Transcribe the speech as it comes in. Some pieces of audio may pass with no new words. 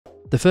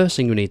The first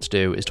thing we need to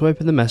do is to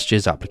open the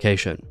Messages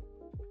application.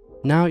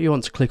 Now you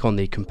want to click on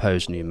the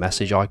Compose New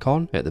Message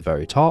icon at the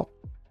very top,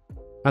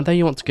 and then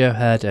you want to go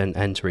ahead and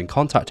enter in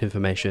contact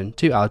information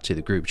to add to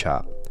the group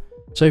chat.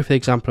 So for the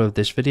example of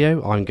this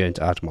video, I'm going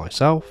to add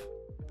myself,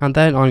 and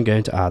then I'm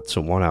going to add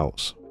someone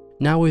else.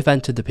 Now we've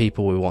entered the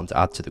people we want to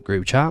add to the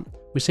group chat,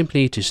 we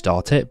simply need to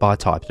start it by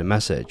typing a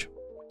message.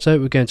 So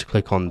we're going to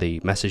click on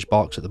the message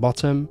box at the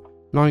bottom,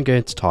 and I'm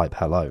going to type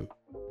hello,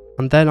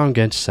 and then I'm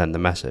going to send the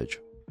message.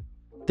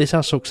 This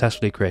has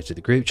successfully created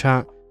the group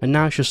chat, and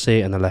now you should see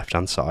it in the left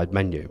hand side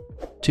menu.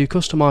 To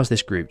customize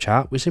this group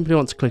chat, we simply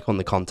want to click on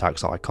the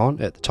contacts icon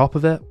at the top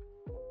of it,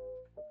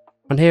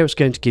 and here it's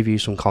going to give you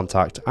some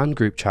contact and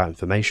group chat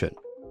information.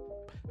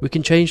 We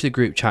can change the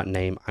group chat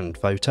name and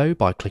photo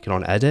by clicking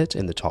on edit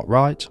in the top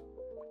right,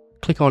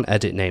 click on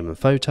edit name and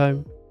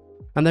photo,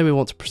 and then we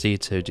want to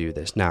proceed to do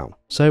this now.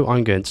 So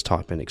I'm going to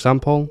type in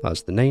example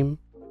as the name,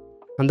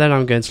 and then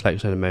I'm going to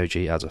select an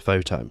emoji as a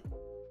photo.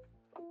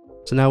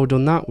 So now we've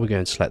done that, we're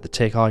going to select the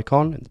tick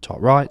icon in the top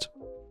right,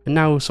 and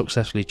now we've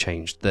successfully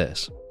changed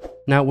this.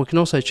 Now we can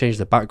also change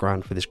the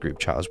background for this group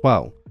chat as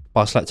well,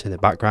 by selecting the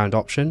background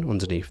option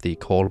underneath the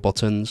call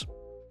buttons,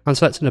 and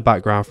selecting a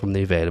background from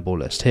the available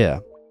list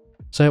here.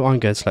 So I'm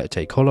going to select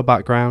a colour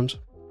background,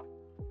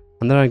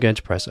 and then I'm going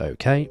to press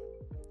OK,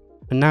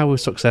 and now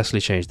we've successfully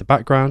changed the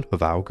background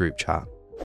of our group chat.